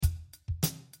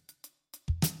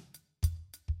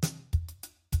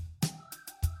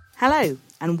Hello,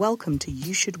 and welcome to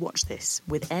You Should Watch This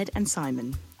with Ed and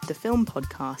Simon, the film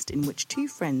podcast in which two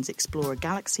friends explore a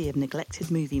galaxy of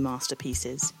neglected movie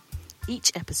masterpieces.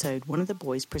 Each episode, one of the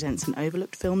boys presents an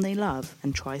overlooked film they love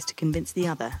and tries to convince the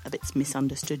other of its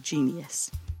misunderstood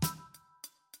genius.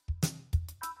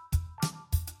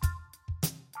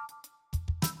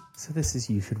 So this is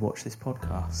You Should Watch This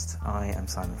podcast. I am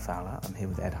Simon Fowler. I'm here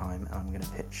with Ed Heim, and I'm going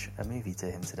to pitch a movie to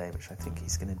him today, which I think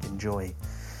he's going to enjoy.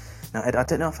 Now, Ed, I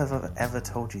don't know if I've ever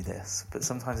told you this, but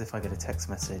sometimes if I get a text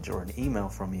message or an email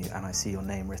from you and I see your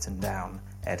name written down,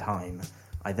 Ed Heim,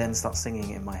 I then start singing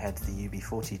in my head the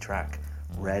UB40 track,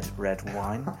 Red, Red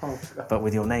Wine, but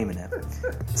with your name in it.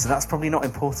 So that's probably not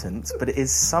important, but it is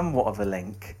somewhat of a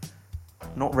link.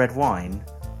 Not red wine,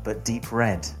 but Deep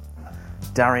Red.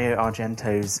 Dario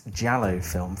Argento's Giallo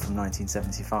film from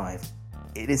 1975.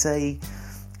 It is a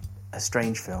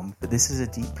strange film, but this is a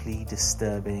deeply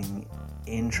disturbing,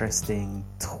 interesting,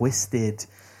 twisted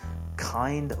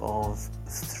kind of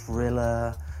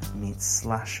thriller meets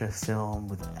slasher film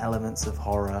with elements of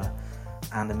horror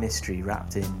and a mystery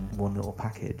wrapped in one little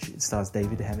package. It stars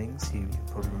David Hemmings, who you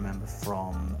probably remember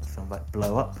from films like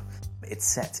Blow Up. It's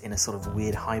set in a sort of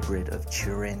weird hybrid of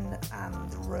Turin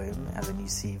and Rome, and then you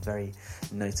see very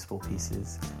noticeable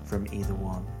pieces from either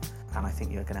one, and I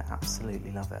think you're going to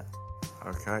absolutely love it.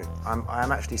 Okay, I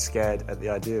am actually scared at the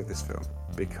idea of this film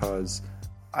because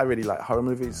I really like horror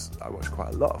movies. I watch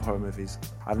quite a lot of horror movies.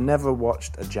 I've never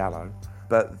watched a Giallo,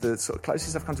 but the sort of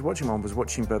closest I've come to watching one was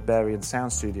watching Berberian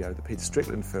Sound Studio, the Peter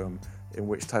Strickland film, in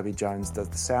which Toby Jones does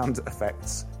the sound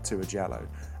effects to a Giallo.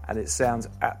 And it sounds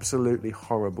absolutely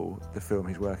horrible, the film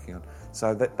he's working on.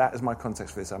 So that is my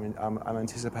context for this. I mean, I'm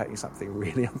anticipating something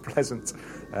really unpleasant.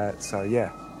 So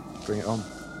yeah, bring it on.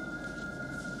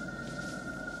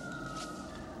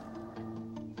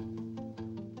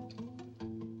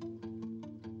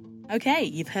 Okay,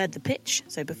 you've heard the pitch,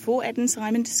 so before Ed and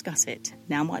Simon discuss it,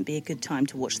 now might be a good time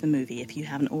to watch the movie if you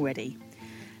haven't already.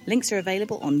 Links are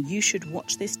available on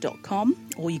youshouldwatchthis.com,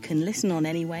 or you can listen on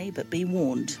anyway, but be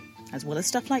warned. As well as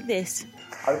stuff like this.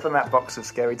 Open that box of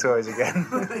scary toys again.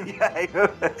 Yeah.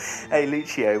 Hey,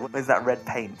 Lucio, what is that red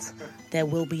paint? There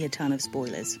will be a ton of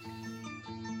spoilers.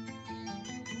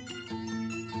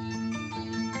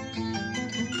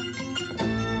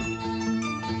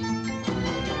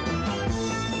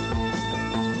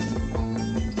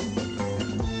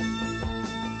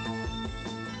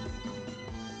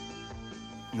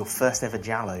 Your first ever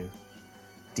Giallo,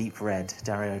 Deep Red,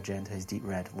 Dario Argento's Deep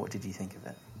Red. What did you think of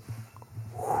it?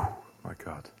 My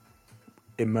God.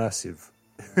 Immersive.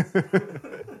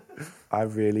 I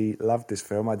really loved this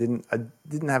film. I didn't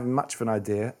have much of an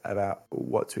idea about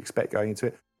what to expect going into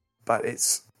it, but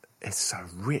it's so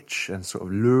rich and sort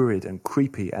of lurid and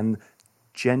creepy and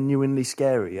genuinely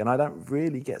scary. And I don't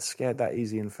really get scared that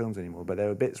easy in films anymore, but there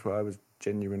were bits where I was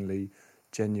genuinely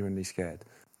scared.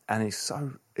 And it's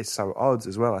so odd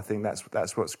as well. I think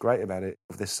that's what's great about it.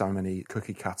 There's so many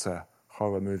cookie cutter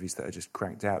horror movies that are just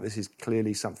cranked out. This is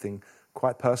clearly something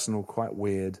quite personal, quite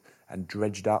weird, and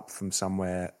dredged up from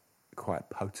somewhere quite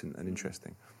potent and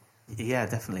interesting. Yeah,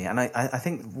 definitely. And I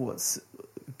think what's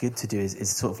good to do is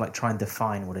sort of like try and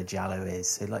define what a Giallo is.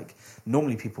 So like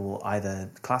normally people will either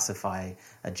classify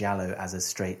a Giallo as a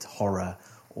straight horror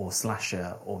or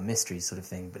slasher or mystery sort of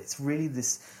thing, but it's really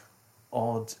this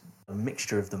odd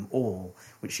mixture of them all,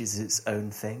 which is its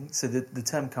own thing. So the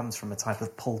term comes from a type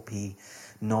of pulpy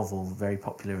novel very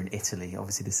popular in Italy.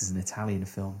 Obviously this is an Italian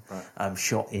film, right.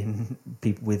 Shot in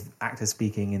people with actors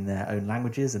speaking in their own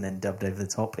languages and then dubbed over the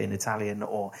top in Italian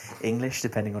or English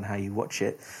depending on how you watch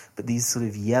it. But these sort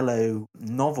of yellow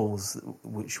novels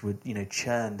which were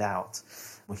churned out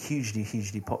were hugely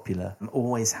popular,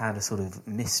 always had a sort of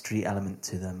mystery element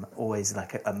to them, always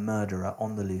like a murderer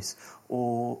on the loose,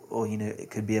 or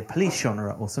it could be a police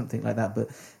genre or something like that, but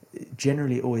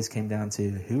generally it always came down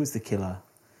to who was the killer.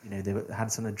 They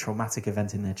had some traumatic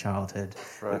event in their childhood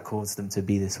that caused them to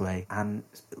be this way, and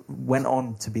went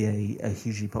on to be a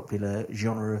hugely popular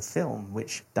genre of film,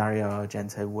 which Dario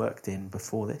Argento worked in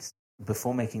before this.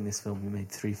 Before making this film, he made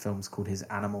 3 films called his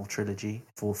Animal Trilogy,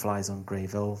 Four Flies on Grey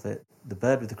Velvet, The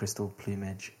Bird with the Crystal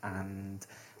Plumage, and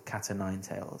Cat o' Nine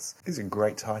Tails. These are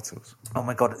great titles. Oh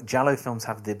my God, Giallo films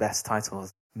have the best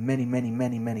titles. Many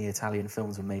Italian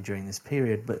films were made during this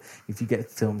period, but if you get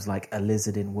films like A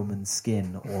Lizard in Woman's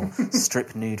Skin or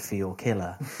Strip Nude for Your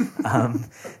Killer,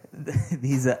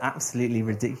 these are absolutely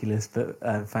ridiculous but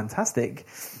fantastic.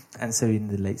 And so in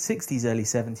the late 60s, early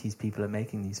 70s, people are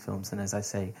making these films, and as I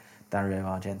say, Dario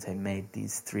Argento made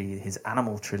his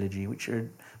Animal trilogy, which are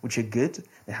good.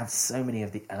 They have so many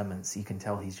of the elements you can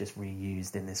tell he's just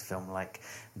reused in this film, like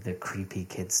the creepy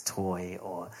kid's toy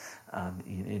or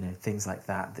things like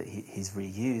that he's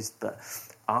reused. But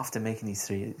after making these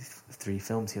three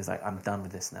films, he was like, I'm done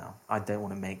with this now. I don't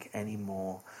want to make any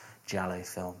more Giallo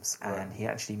films. And he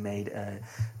actually made a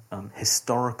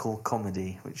historical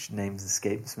comedy, which names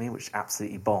escapes me, which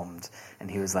absolutely bombed. And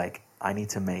he was like, I need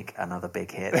to make another big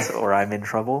hit or I'm in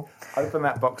trouble. Open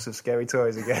that box of scary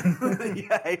toys again.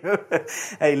 Yeah.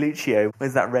 Hey, Lucio,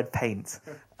 where's that red paint?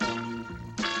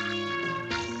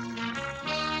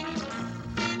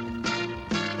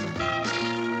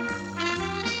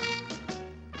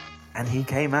 And he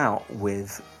came out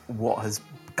with what has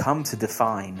come to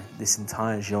define this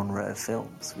entire genre of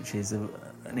films, which is an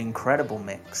incredible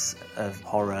mix of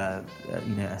horror,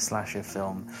 a slasher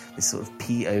film, this sort of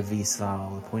POV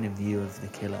style, the point of view of the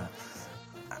killer.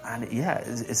 And yeah,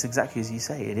 it's exactly as you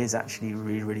say. It is actually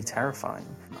really, really terrifying.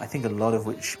 I think a lot of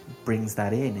which brings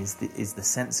that in is the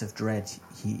sense of dread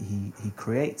he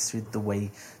creates through the way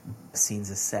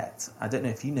scenes are set. I don't know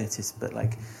if you noticed, but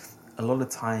like a lot of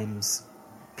times,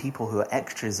 people who are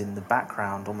extras in the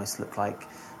background almost look like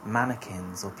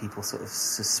mannequins or people sort of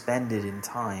suspended in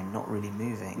time, not really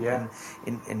moving. Yeah.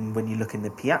 And when you look in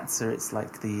the piazza, it's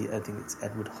like I think it's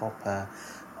Edward Hopper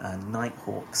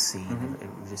Nighthawk scene,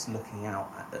 just looking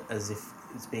out as if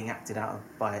it's being acted out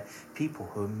by people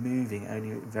who are moving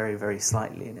only very, very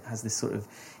slightly, and it has this sort of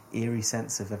eerie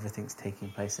sense of everything's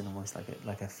taking place in almost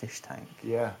like a fish tank.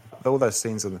 Yeah, all those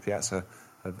scenes on the piazza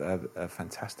are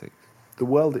fantastic. The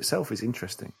world itself is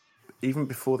interesting. Even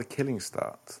before the killing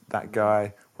starts, that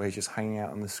guy where he's just hanging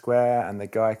out on the square and the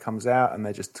guy comes out and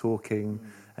they're just talking.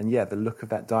 And yeah, the look of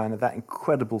that diner, that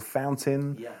incredible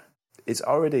fountain. Yeah. It's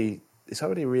already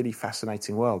a really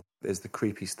fascinating world. There's the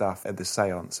creepy stuff at the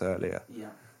seance earlier. Yeah.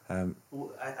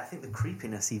 Well, I think the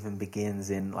creepiness even begins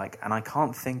in and I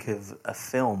can't think of a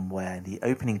film where the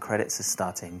opening credits are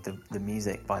starting, the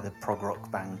music by the prog rock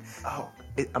band. Oh,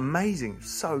 amazing.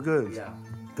 So good. Yeah.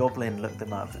 Goblin looked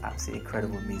them up. Absolutely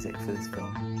incredible music for this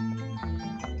film.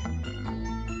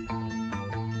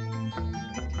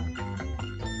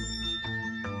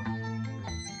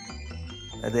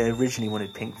 They originally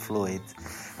wanted Pink Floyd.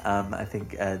 I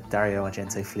think Dario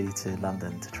Argento flew to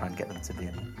London to try and get them to be in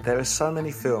it. There are so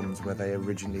many films where they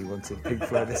originally wanted Pink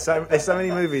Floyd. There's so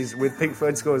many movies with Pink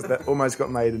Floyd scores that almost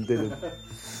got made and didn't.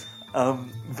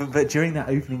 But during that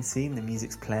opening scene, the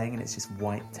music's playing and it's just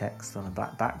white text on a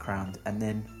black background. And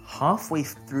then halfway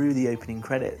through the opening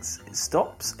credits, it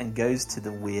stops and goes to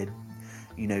the weird,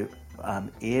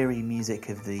 eerie music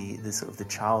of the sort of the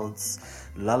child's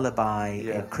lullaby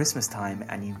at Christmas time,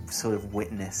 and you sort of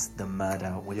witness the murder,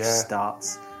 which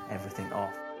starts everything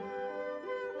off.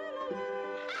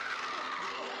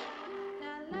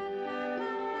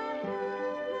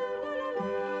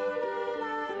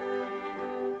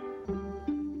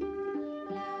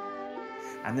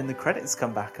 And then the credits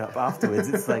come back up afterwards.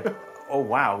 It's like, oh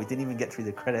wow, we didn't even get through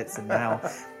the credits, and now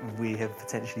we have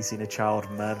potentially seen a child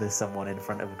murder someone in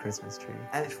front of a Christmas tree.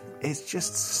 And it's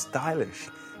just stylish.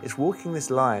 It's walking this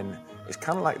line. It's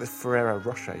kind of like the Ferrero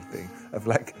Rocher thing of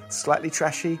like slightly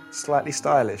trashy, slightly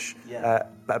stylish,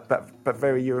 but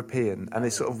very European. And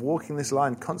they're sort of walking this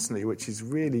line constantly, which is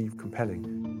really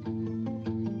compelling.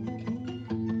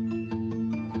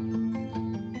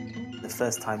 The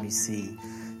first time you see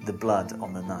the blood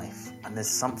on the knife, and there's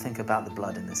something about the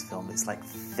blood in this film. It's like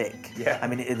thick. Yeah. I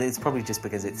mean, it's probably just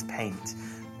because it's paint,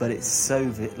 but it's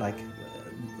so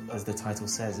as the title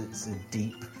says, it's a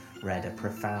deep red, a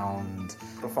profound,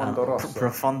 Profondo rosso.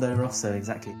 Profondo rosso,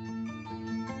 exactly.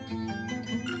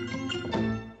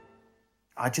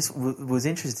 I just was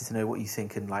interested to know what you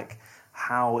think and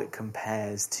how it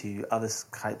compares to other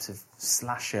types of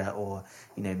slasher or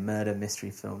murder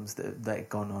mystery films that have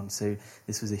gone on. So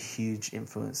this was a huge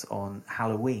influence on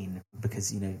Halloween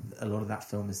because a lot of that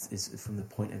film is from the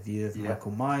point of view of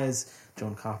Michael Myers,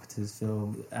 John Carpenter's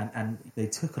film, and they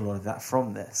took a lot of that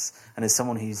from this. And as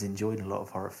someone who's enjoyed a lot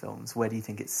of horror films, where do you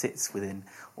think it sits within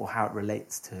or how it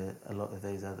relates to a lot of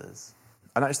those others?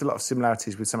 I noticed a lot of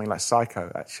similarities with something like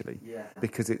Psycho, actually,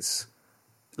 because it's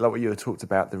like what you had talked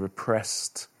about,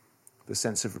 the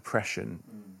sense of repression,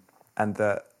 and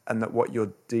that what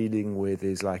you're dealing with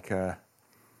is like a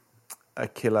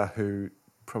killer who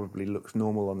probably looks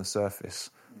normal on the surface,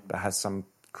 but has some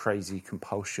crazy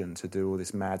compulsion to do all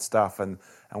this mad stuff, and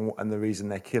the reason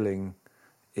they're killing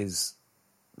is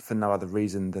for no other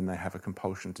reason than they have a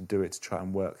compulsion to do it to try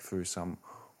and work through some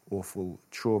awful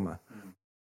trauma.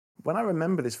 When I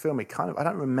remember this film, I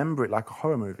don't remember it like a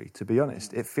horror movie, to be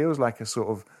honest. It feels like a sort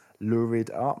of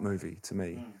lurid art movie to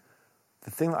me.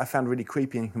 The thing that I found really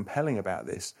creepy and compelling about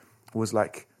this was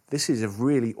like, this is a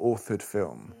really authored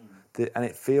film, and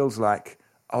it feels like,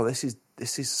 oh, this is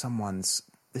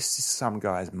some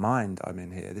guy's mind I'm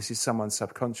in here. This is someone's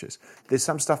subconscious. There's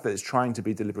some stuff that is trying to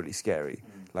be deliberately scary,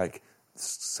 like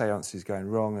seances going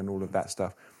wrong and all of that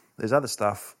stuff. There's other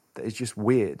stuff that is just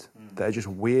weird, that are just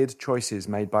weird choices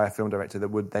made by a film director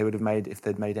that they would have made if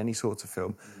they'd made any sort of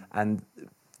film, and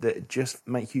that just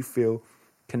make you feel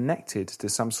connected to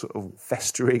some sort of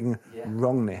festering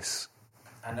wrongness.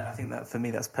 And I think that, for me,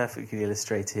 that's perfectly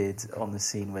illustrated on the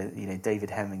scene where, you know,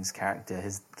 David Hemming's character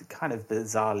has kind of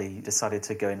bizarrely decided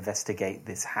to go investigate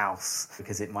this house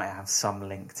because it might have some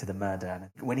link to the murder.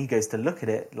 And when he goes to look at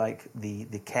it, like, the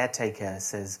caretaker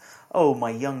says, "Oh, my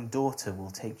young daughter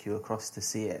will take you across to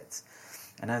see it."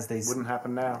 And as they... Wouldn't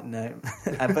happen now. No.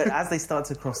 But as they start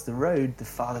to cross the road, the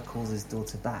father calls his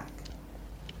daughter back.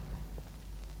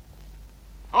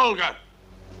 Olga!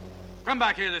 Come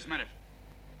back here this minute.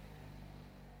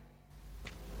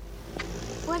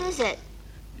 What is it?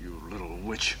 You little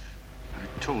witch.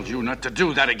 I told you not to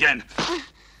do that again.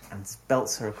 And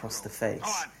belts her across the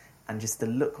face. And just the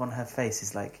look on her face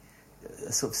is like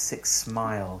a sort of sick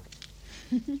smile.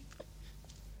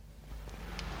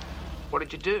 What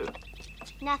did you do?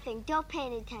 Nothing. Don't pay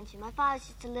any attention. My father's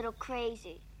just a little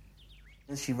crazy.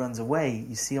 As she runs away,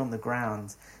 you see on the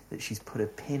ground that she's put a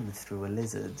pin through a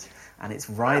lizard and it's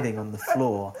writhing on the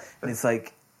floor. And it's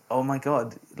like, oh my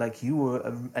God, like, you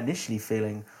were initially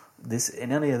feeling this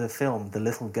in any other film, the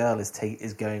little girl is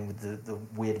going with the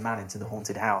weird man into the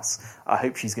haunted house. I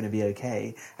hope she's going to be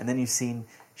okay. And then you've seen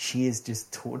she is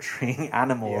just torturing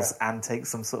animals and takes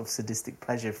some sort of sadistic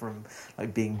pleasure from,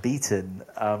 like, being beaten.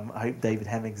 I hope David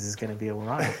Hemmings is going to be all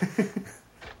right.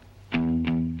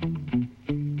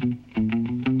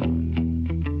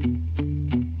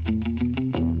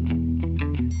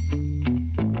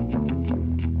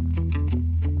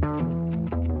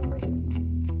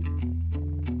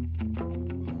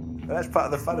 That's part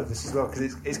of the fun of this as well,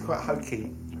 because it's quite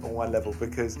hokey on one level,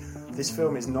 because this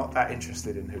film is not that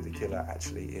interested in who the killer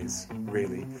actually is,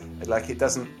 really. Like, it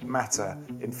doesn't matter.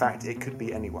 In fact, it could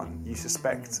be anyone. You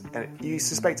suspect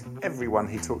everyone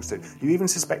he talks to. You even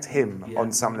suspect him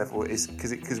on some level,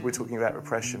 because we're talking about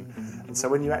repression. And so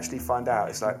when you actually find out,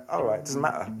 it's like, all right, it doesn't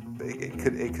matter. It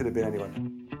could have been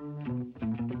anyone.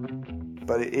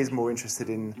 But it is more interested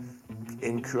in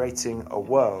creating a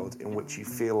world in which you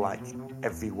feel like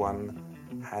everyone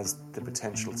has the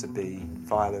potential to be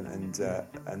violent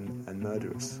and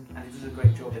murderous. And it does a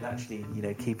great job in actually, you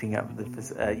know, keeping up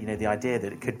the idea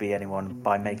that it could be anyone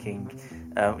by making,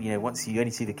 once you only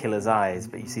see the killer's eyes,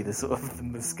 but you see the sort of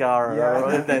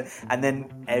mascara, and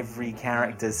then every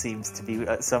character seems to be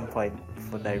at some point,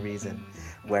 for no reason,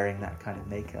 wearing that kind of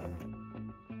makeup.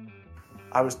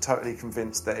 I was totally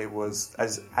convinced that it was,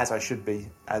 as I should be,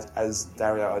 as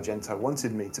Dario Argento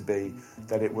wanted me to be,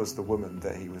 that it was the woman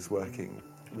that he was working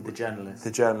with, the journalist.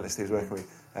 The journalist he was working with,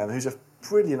 who's a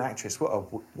brilliant actress. What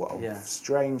a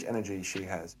strange energy she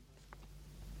has.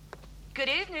 Good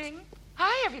evening.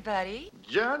 Hi, everybody.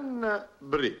 Gianna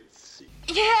Brizzi.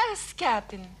 Yes,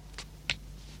 Captain.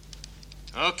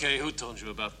 Okay, who told you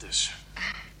about this?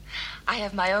 I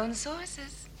have my own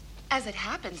sources. As it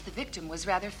happens, the victim was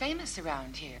rather famous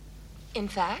around here. In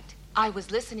fact, I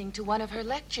was listening to one of her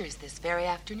lectures this very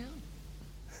afternoon.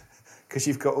 Because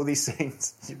you've got all these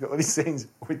scenes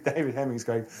with David Hemmings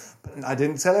going, but I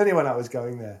didn't tell anyone I was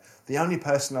going there. The only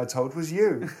person I told was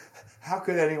you. How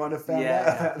could anyone have found out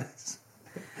about this?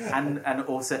 And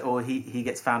also, or he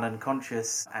gets found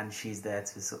unconscious and she's there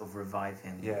to sort of revive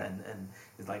him. Yeah. And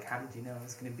it's like, how did you know I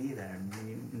was going to be there? And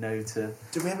you know to...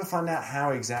 Did we ever find out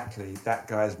how exactly that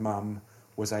guy's mum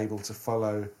was able to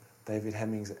follow David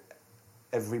Hemmings'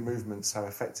 every movement so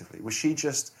effectively?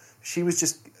 She was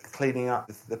just cleaning up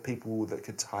the people that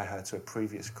could tie her to a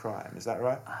previous crime. Is that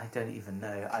right? I don't even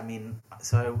know. I mean,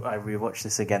 so I rewatched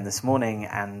this again this morning,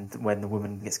 and when the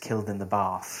woman gets killed in the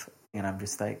bath, and I'm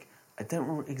just like, I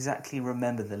don't exactly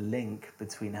remember the link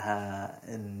between her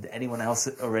and anyone else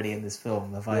already in this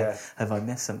film. Have I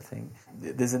missed something?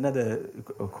 There's another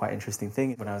quite interesting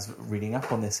thing when I was reading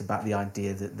up on this about the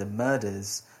idea that the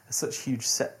murders are such huge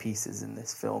set pieces in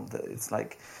this film that it's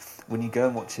like when you go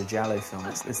and watch a Giallo film,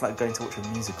 it's like going to watch a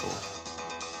musical.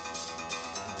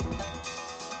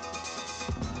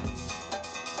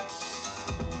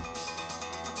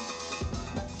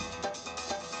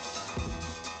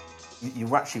 You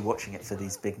were actually watching it for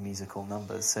these big musical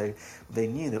numbers, so they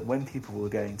knew that when people were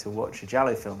going to watch a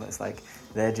Giallo film, it's like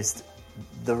they're just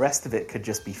the rest of it could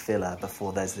just be filler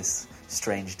before there's this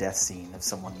strange death scene of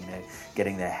someone,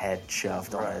 getting their head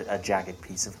shoved on a jagged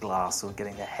piece of glass or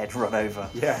getting their head run over.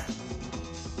 Yeah.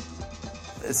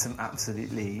 There's some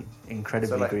absolutely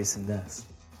incredibly gruesome deaths.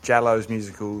 Giallos,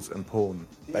 musicals, and porn,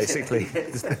 basically.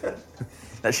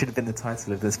 That should have been the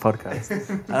title of this podcast.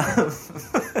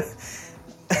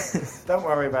 Don't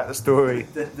worry about the story.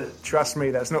 Trust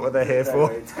me, that's not what they're here for.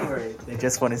 Don't worry. They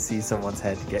just want to see someone's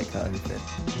head get cut open.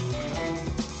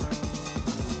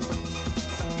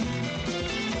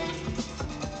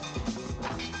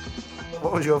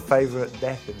 What was your favourite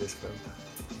death in this film?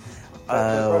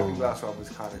 The broken glass one was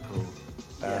kind of cool.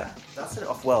 Yeah, that's it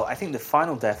off. Well, I think the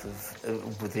final death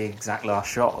with the exact last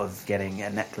shot of getting a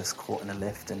necklace caught in a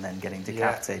lift and then getting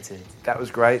decapitated. Yeah, that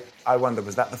was great. I wonder,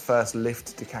 was that the first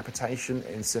lift decapitation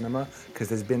in cinema? Because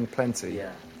there's been plenty.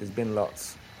 Yeah. There's been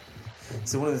lots.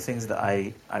 So one of the things that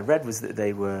I read was that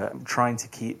they were trying to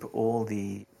keep all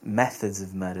the methods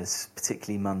of murders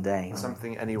particularly mundane.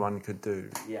 Something anyone could do.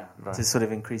 Yeah. Right. To sort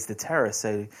of increase the terror.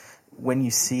 So when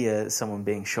you see someone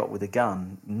being shot with a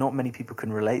gun, not many people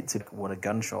can relate to what a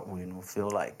gunshot wound will feel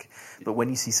like. But when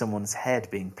you see someone's head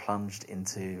being plunged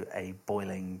into a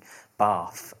boiling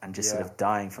bath and just sort of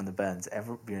dying from the burns,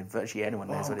 virtually anyone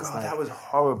knows what it's like. That was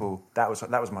horrible. That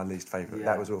was my least favourite. Yeah.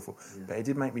 That was awful. Yeah. But it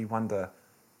did make me wonder,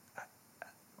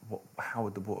 how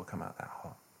would the water come out that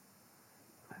hot?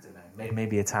 I don't know.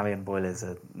 Maybe Italian boilers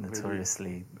are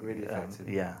notoriously really effective.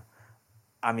 Yeah.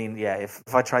 I mean, yeah.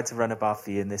 If I tried to run a bath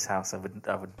for you in this house, I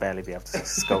would barely be able to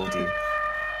scold you.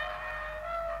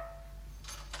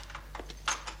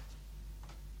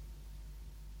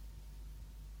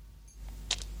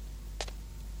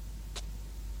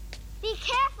 Be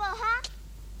careful, huh?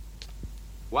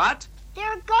 What? There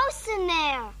are ghosts in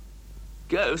there.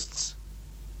 Ghosts?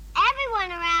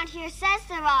 Everyone around here says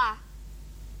there are.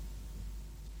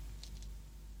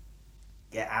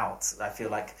 Get out. I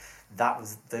feel like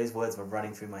those words were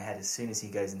running through my head as soon as he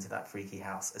goes into that freaky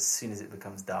house. As soon as it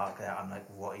becomes dark there, I'm like,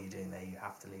 what are you doing there? You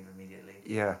have to leave immediately.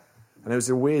 Yeah. And there was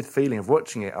a weird feeling of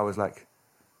watching it. I was like,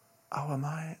 oh,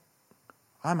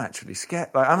 I'm actually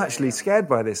scared. Like, I'm actually scared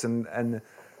by this. And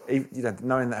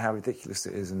knowing that how ridiculous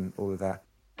it is and all of that.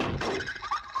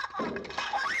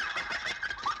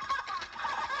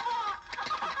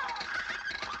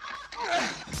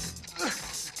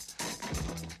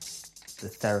 The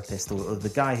therapist or the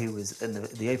guy who was in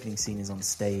the opening scene is on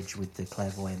stage with the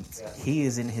clairvoyant. Yeah. He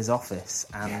is in his office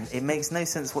and it makes no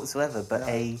sense whatsoever, but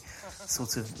a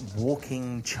sort of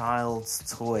walking child's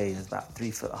toy that's about 3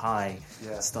 foot high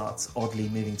starts oddly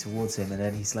moving towards him, and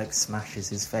then he's like smashes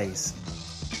his face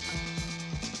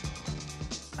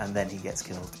and then he gets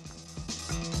killed.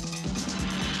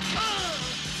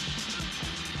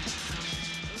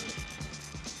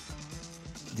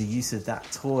 The use of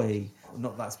that toy,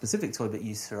 not that specific toy, but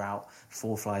used throughout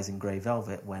Four Flies in Grey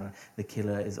Velvet, when the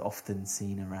killer is often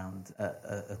seen around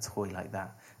a toy like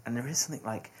that. And there is something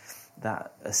like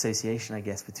that association, I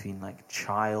guess, between like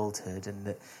childhood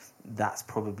and that's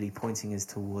probably pointing us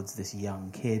towards this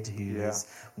young kid who has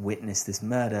witnessed this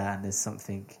murder, and there's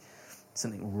something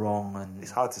wrong. And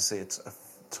it's hard to see a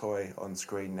toy on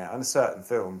screen now. In a certain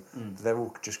film, they're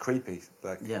all just creepy.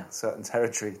 Like certain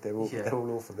territory, they're all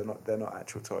awful. They're not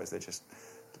actual toys. They just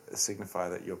signify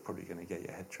that you're probably going to get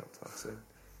your head chopped off soon.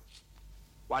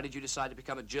 Why did you decide to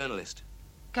become a journalist?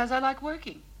 Because I like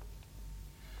working.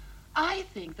 I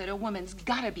think that a woman's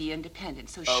got to be independent,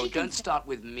 so she can... don't start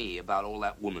with me about all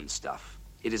that woman stuff.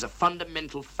 It is a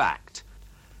fundamental fact.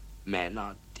 Men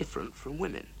are different from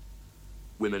women.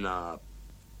 Women are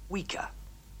weaker.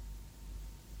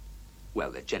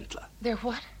 Well, they're gentler. They're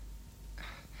what?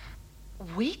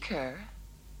 Weaker?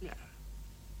 Yeah.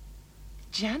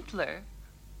 Gentler?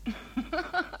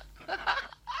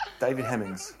 David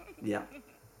Hemmings. Yeah.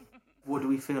 What do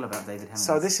we feel about David Hemmings?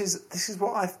 So this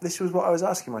was what I was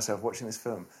asking myself watching this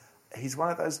film. He's one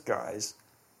of those guys.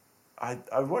 I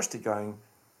watched it going,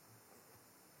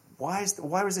 why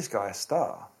was this guy a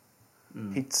star?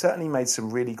 He certainly made some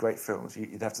really great films.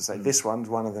 You'd have to say this one's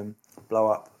one of them. Blow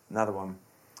Up, another one.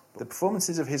 The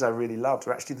performances of his I really loved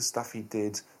were actually the stuff he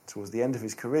did towards the end of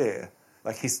his career.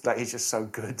 He's just so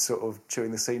good, sort of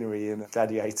chewing the scenery in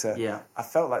Gladiator. Yeah. I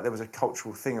felt like there was a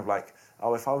cultural thing of like,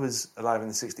 oh, if I was alive in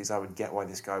the 60s, I would get why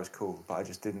this guy was cool, but I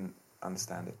just didn't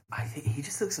understand it. I think he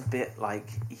just looks a bit like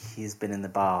he's been in the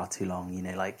bar too long,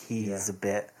 like he's a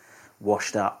bit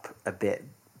washed up, a bit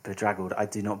bedraggled. I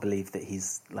do not believe that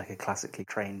he's like a classically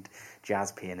trained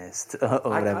jazz pianist or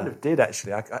whatever. I kind of did,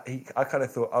 actually. I kind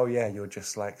of thought, oh yeah, you're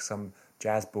just like some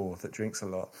jazz bore that drinks a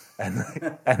lot and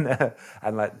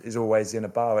like is always in a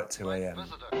bar at 2 a.m.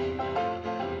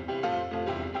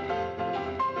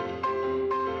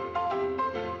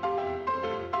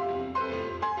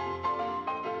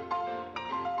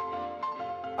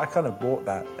 I kind of bought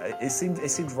that. It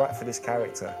seemed right for this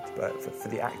character, but for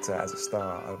the actor as a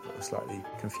star, I was slightly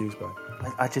confused by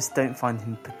it. I just don't find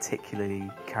him particularly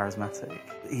charismatic.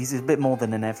 He's a bit more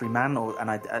than an everyman, and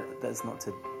that's not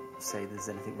to say there's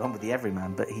anything wrong with the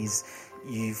everyman, but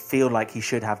you feel like he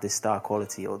should have this star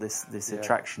quality or this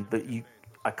attraction, but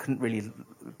I couldn't really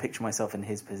picture myself in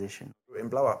his position. In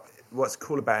Blow Up, what's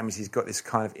cool about him is he's got this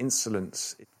kind of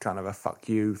insolence, kind of a fuck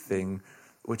you thing,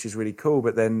 which is really cool.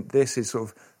 But then this is sort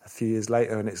of a few years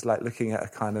later, and it's like looking at a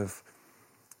kind of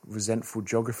resentful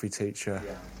geography teacher.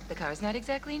 Yeah. The car's not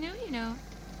exactly new, you know.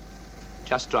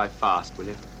 Just drive fast, will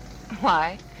you?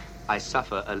 Why? I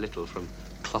suffer a little from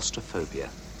claustrophobia.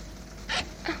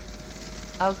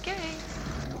 Okay.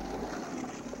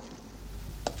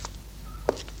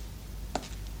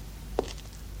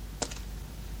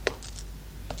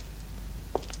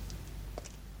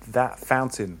 That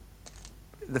fountain,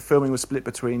 the filming was split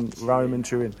between Rome and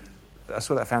Turin. I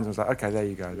saw that fountain, I was like, okay, there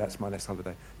you go, that's my next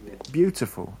holiday.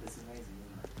 Beautiful. It's amazing.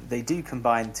 They do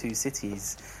combine two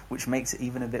cities, which makes it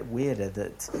even a bit weirder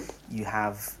that you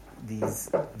have these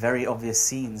very obvious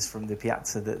scenes from the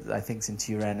piazza that I think's in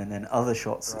Turin, and then other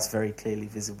shots it's very clearly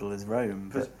visible as Rome.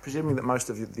 But presuming that most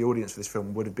of the audience for this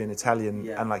film would have been Italian,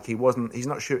 and like he's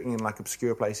not shooting in like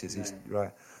obscure places. He's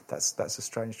right. That's a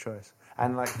strange choice.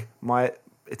 And like my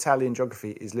Italian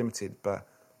geography is limited, but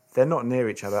they're not near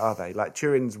each other, are they? Like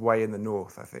Turin's way in the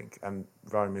north, I think, and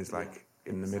Rome is like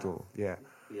in the middle. Yeah.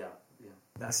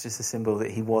 That's just a symbol that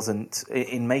he wasn't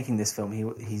in making this film.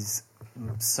 He's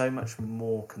so much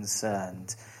more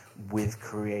concerned with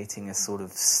creating a sort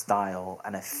of style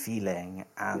and a feeling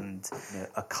and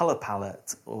a color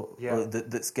palette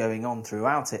that's going on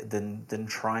throughout it than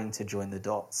trying to join the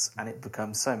dots. And it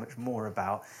becomes so much more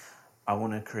about, I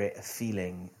want to create a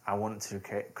feeling. I want to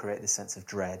create this sense of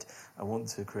dread. I want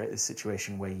to create this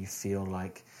situation where you feel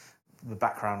like the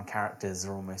background characters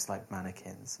are almost like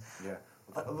mannequins. Yeah.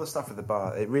 All the stuff at the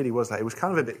bar, it really was like, it was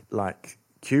kind of a bit like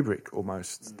Kubrick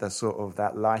almost. The sort of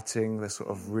that lighting, the sort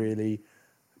of really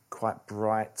quite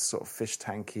bright sort of fish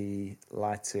tanky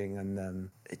lighting, and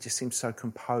it just seems so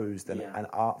composed and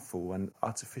artful and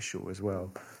artificial as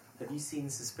well. Have you seen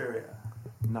Suspiria?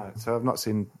 No, so I've not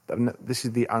seen. This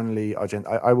is the only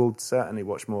Argento. I will certainly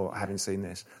watch more having seen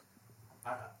this.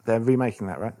 They're remaking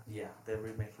that, right? Yeah, they're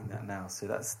remaking that now. So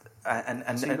that's and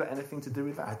Has he got anything to do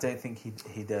with that? I don't think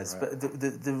he does. Right. But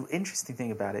the interesting thing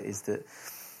about it is that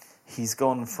he's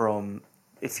gone from.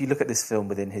 If you look at this film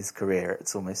within his career,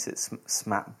 it's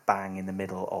smack bang in the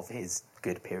middle of his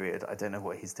good period. I don't know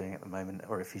what he's doing at the moment,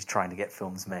 or if he's trying to get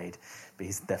films made, but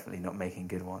he's definitely not making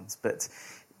good ones. But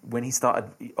when he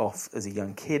started off as a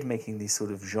young kid making these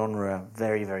sort of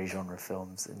very, very genre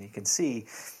films, and you can see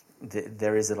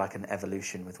there is like an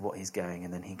evolution with what he's going,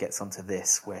 and then he gets onto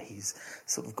this where he's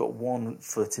sort of got one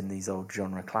foot in these old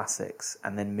genre classics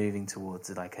and then moving towards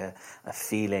like a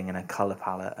feeling and a colour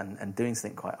palette and doing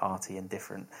something quite arty and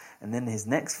different. And then his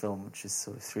next film, which is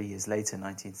sort of 3 years later,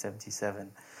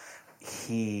 1977,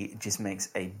 he just makes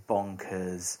a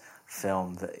bonkers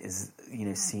film that is,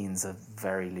 scenes are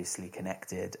very loosely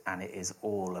connected, and it is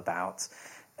all about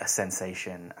a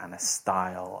sensation and a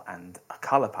style and a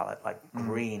colour palette. Like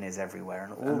green is everywhere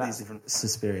and all these different...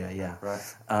 Suspiria, yeah. Right.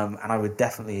 And I would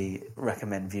definitely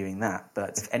recommend viewing that.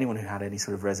 But if anyone who had any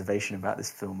sort of reservation about this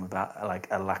film, about like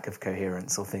a lack of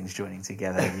coherence or things joining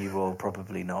together, you will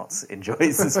probably not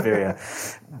enjoy Suspiria.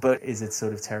 But is it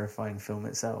sort of terrifying film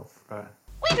itself? Right.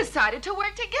 We decided to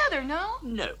work together, no?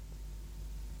 No.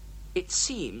 It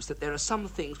seems that there are some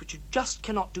things which you just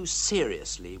cannot do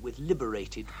seriously with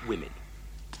liberated women.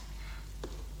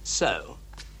 So,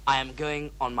 I am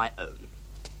going on my own.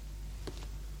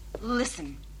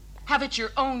 Listen, have it your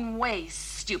own way,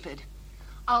 stupid.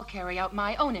 I'll carry out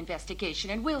my own investigation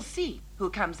and we'll see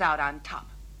who comes out on top.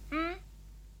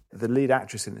 The lead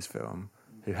actress in this film,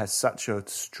 who has such a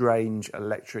strange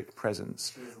electric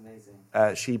presence, She is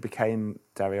amazing. She became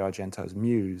Dario Argento's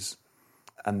muse,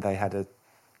 and they had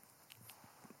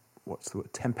what's the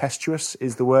word? Tempestuous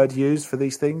is the word used for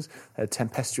these things. A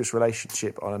tempestuous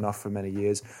relationship on and off for many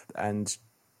years, and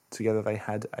together they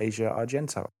had Asia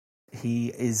Argento. He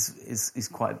is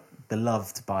quite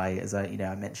beloved by, as I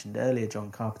mentioned earlier,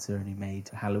 John Carpenter, and he made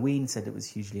Halloween, said it was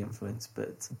hugely influenced.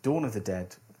 But Dawn of the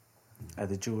Dead,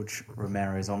 the George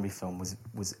Romero zombie film,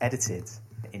 was edited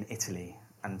in Italy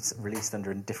and released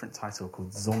under a different title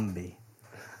called Zombie,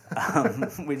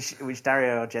 which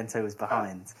Dario Argento was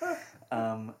behind.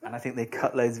 And I think they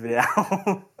cut loads of it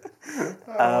out.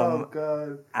 Oh,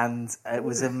 God. And it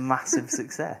was a massive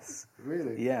success.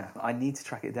 Really? Yeah, I need to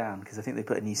track it down because I think they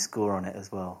put a new score on it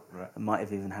as well. Right. It might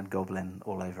have even had Goblin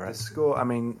all over The it. score, I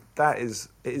mean, it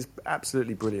is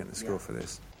absolutely brilliant, the score for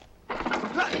this.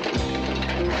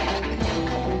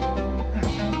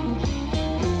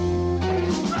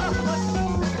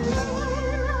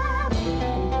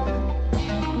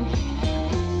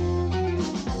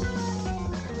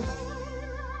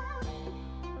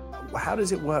 How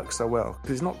does it work so well?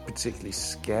 Because it's not particularly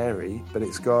scary, but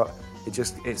it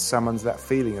summons that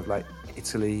feeling of like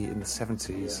Italy in the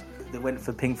 70s. They went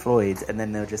for Pink Floyd, and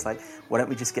then they were just like, why don't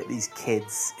we just get these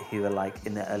kids who are like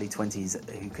in their early 20s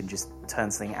who can just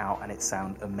turn something out and it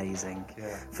sound amazing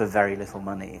for very little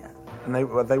money. And they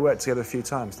worked together a few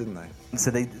times, didn't they?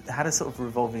 So they had a sort of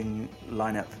revolving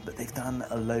lineup, but they've done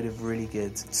a load of really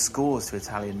good scores to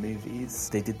Italian movies.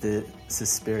 They did the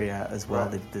Suspiria as well,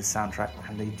 they did the soundtrack,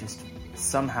 and they just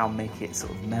somehow make it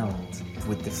sort of meld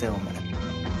with the film.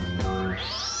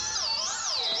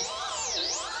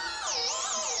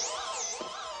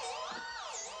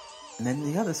 And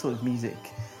then the other sort of music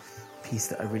piece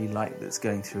that I really like that's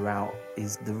going throughout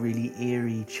is the really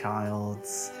eerie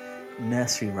child's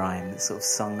nursery rhyme that's sort of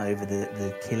sung over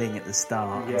the killing at the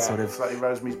start. Yeah, and sort of slightly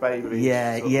Rosemary's Baby.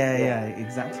 Yeah,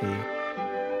 exactly.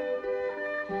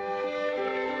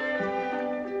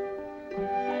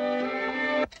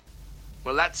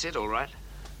 Well, that's it, all right.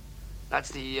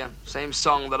 That's the same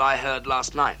song that I heard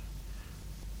last night.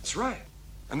 That's right.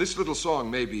 And this little song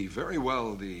may be very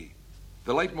well the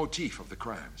leitmotif of the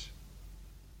crimes.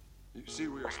 You see,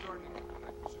 we are starting...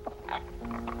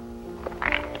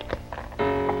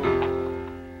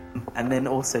 And then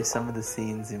also some of the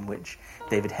scenes in which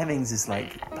David Hemmings is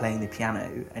like playing the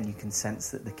piano and you can sense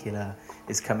that the killer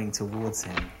is coming towards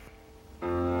him.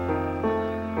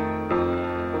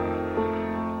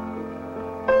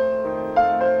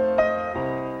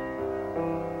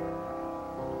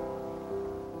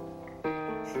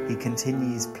 He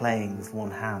continues playing with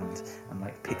one hand and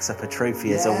like picks up a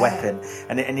trophy as a weapon,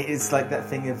 and it's like that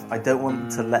thing of I don't want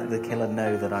to let the killer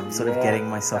know that I'm sort of getting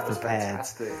myself prepared.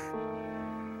 Fantastic.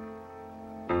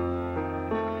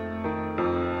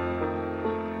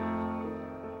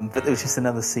 But there was just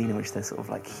another scene in which they're sort of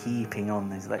like heaping on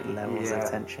these like levels of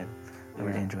tension. I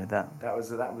really enjoyed that. That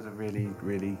was a really,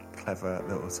 really clever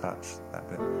little touch, that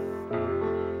bit.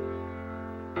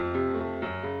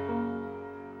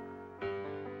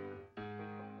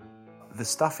 The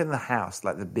stuff in the house,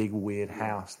 like the big weird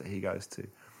house that he goes to,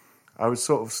 I was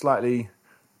sort of slightly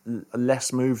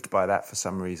less moved by that for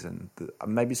some reason.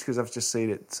 Maybe it's because I've just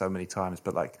seen it so many times,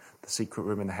 but like the secret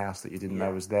room in the house that you didn't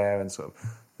know was there, and sort of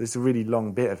there's a really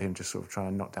long bit of him just sort of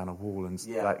trying to knock down a wall and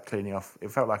like cleaning off.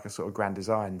 It felt like a sort of Grand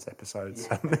Designs episode.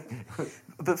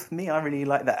 But for me, I really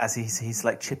like that as he's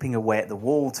like chipping away at the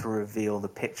wall to reveal the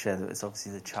picture that was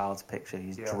obviously the child's picture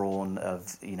he's drawn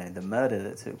of, you know, the murder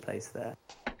that took place there.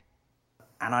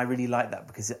 And I really like that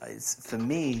because it's, for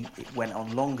me, it went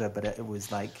on longer, but it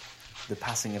was like the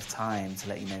passing of time to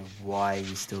let you know why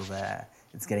you're still there.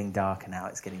 It's getting darker now,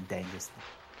 it's getting dangerous.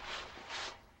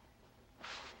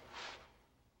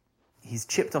 He's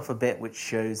chipped off a bit which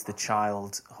shows the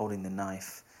child holding the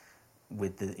knife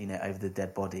with the, you know, over the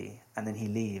dead body, and then he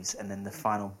leaves, and then the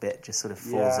final bit just sort of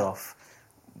falls off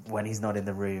when he's not in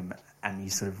the room, and you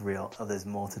sort of realize, oh, there's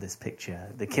more to this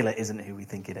picture. The killer isn't who we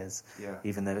think it is,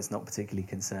 even though it's not particularly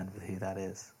concerned with who that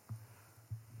is.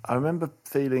 I remember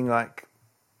feeling like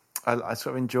I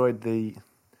sort of enjoyed the...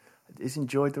 Is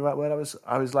enjoyed the right word?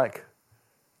 I was like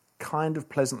kind of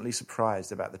pleasantly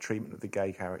surprised about the treatment of the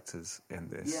gay characters in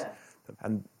this. Yeah.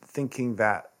 And thinking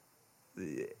that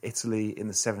Italy in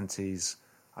the 70s,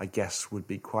 I guess, would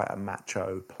be quite a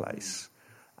macho place.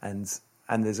 And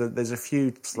there's a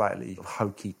few slightly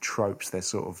hokey tropes, they're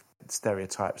sort of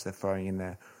stereotypes they're throwing in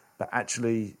there. But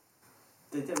actually...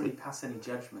 They don't really pass any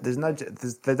judgment.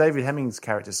 The David Hemmings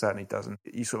character certainly doesn't.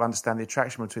 You sort of understand the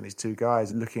attraction between these two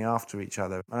guys looking after each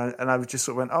other. And I just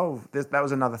sort of went, oh, that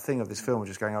was another thing of this film,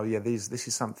 just going, oh yeah, this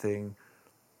is something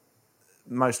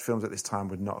most films at this time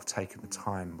would not have taken the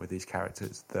time with these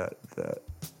characters that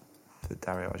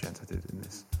Dario Argento did in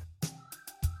this.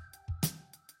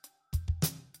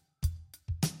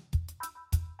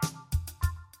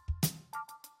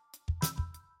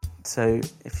 So,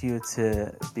 if you were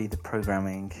to be the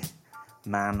programming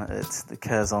man at the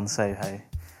Curzon Soho,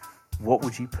 what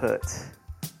would you put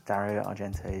Dario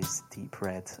Argento's Deep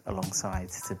Red alongside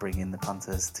to bring in the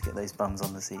punters to get those bums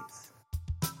on the seats?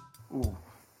 Ooh.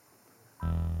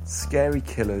 Scary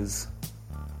killers,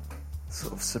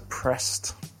 sort of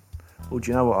suppressed. Well,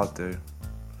 do you know what I'll do?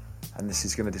 And this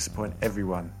is going to disappoint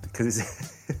everyone because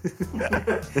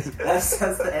that's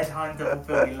the Ed Hein double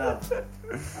bill we love.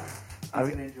 I'm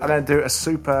going to do a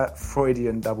super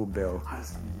Freudian double bill.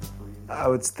 I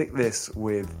would stick this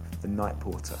with The Night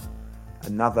Porter,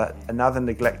 another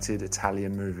neglected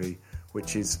Italian movie,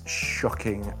 which is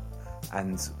shocking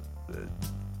and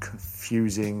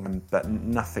confusing, but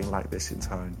nothing like this in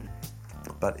tone,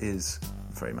 but is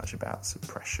very much about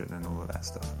suppression and all of that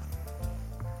stuff.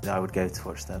 I would go to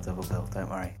watch that double bill, don't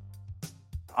worry.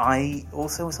 I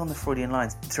also was on the Freudian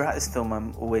lines. Throughout this film,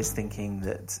 I'm always thinking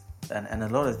that, and a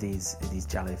lot of these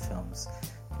Giallo films,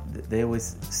 they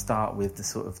always start with the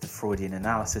sort of the Freudian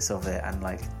analysis of it, and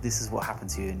like, this is what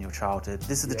happened to you in your childhood,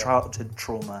 this is the childhood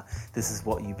trauma, this is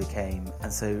what you became.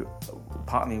 And so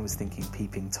part of me was thinking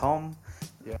Peeping Tom.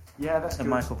 Yeah, that's good.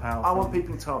 Michael Powell. I want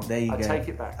Peeping Tom. There you go. Take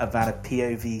it back. About a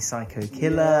POV psycho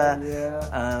killer.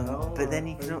 But then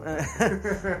you can.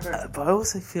 But I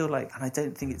also feel like, and I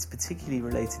don't think it's particularly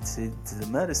related to the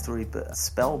murder story, but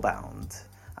Spellbound,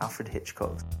 Alfred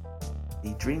Hitchcock.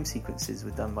 The dream sequences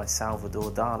were done by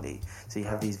Salvador Dali. So you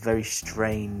have these very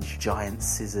strange giant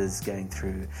scissors going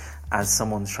through as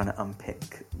someone's trying to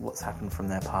unpick what's happened from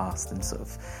their past and sort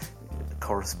of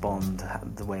correspond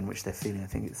the way in which they're feeling. I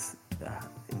think it's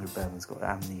Ingrid Bergman's got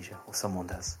amnesia, or someone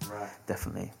does,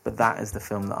 definitely. But that is the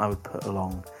film that I would put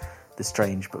along the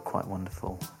strange but quite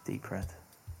wonderful Deep Red.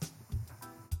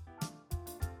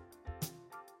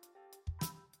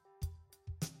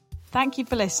 Thank you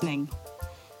for listening.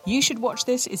 You Should Watch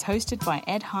This is hosted by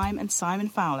Ed Heim and Simon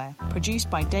Fowler, produced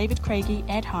by David Craigie,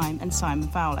 Ed Heim and Simon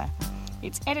Fowler.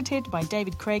 It's edited by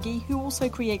David Craigie, who also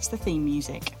creates the theme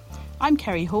music. I'm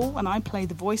Kerry Hall, and I play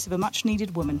the voice of a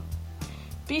much-needed woman.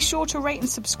 Be sure to rate and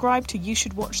subscribe to You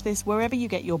Should Watch This wherever you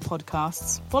get your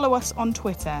podcasts. Follow us on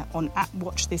Twitter on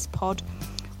 @WatchThisPod,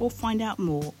 or find out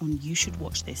more on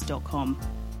YouShouldWatchThis.com.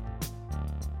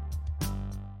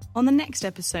 On the next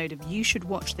episode of You Should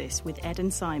Watch This with Ed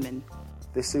and Simon.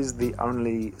 This is the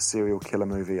only serial killer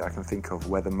movie I can think of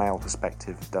where the male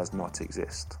perspective does not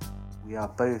exist. We are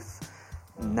both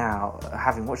now,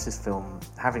 having watched this film,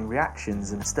 having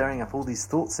reactions and stirring up all these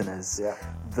thoughts in us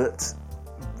that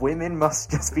women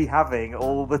must just be having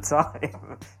all the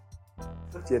time.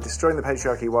 Yeah, destroying the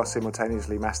patriarchy while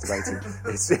simultaneously masturbating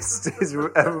is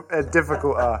a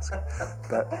difficult ask.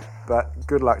 But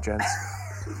good luck, gents.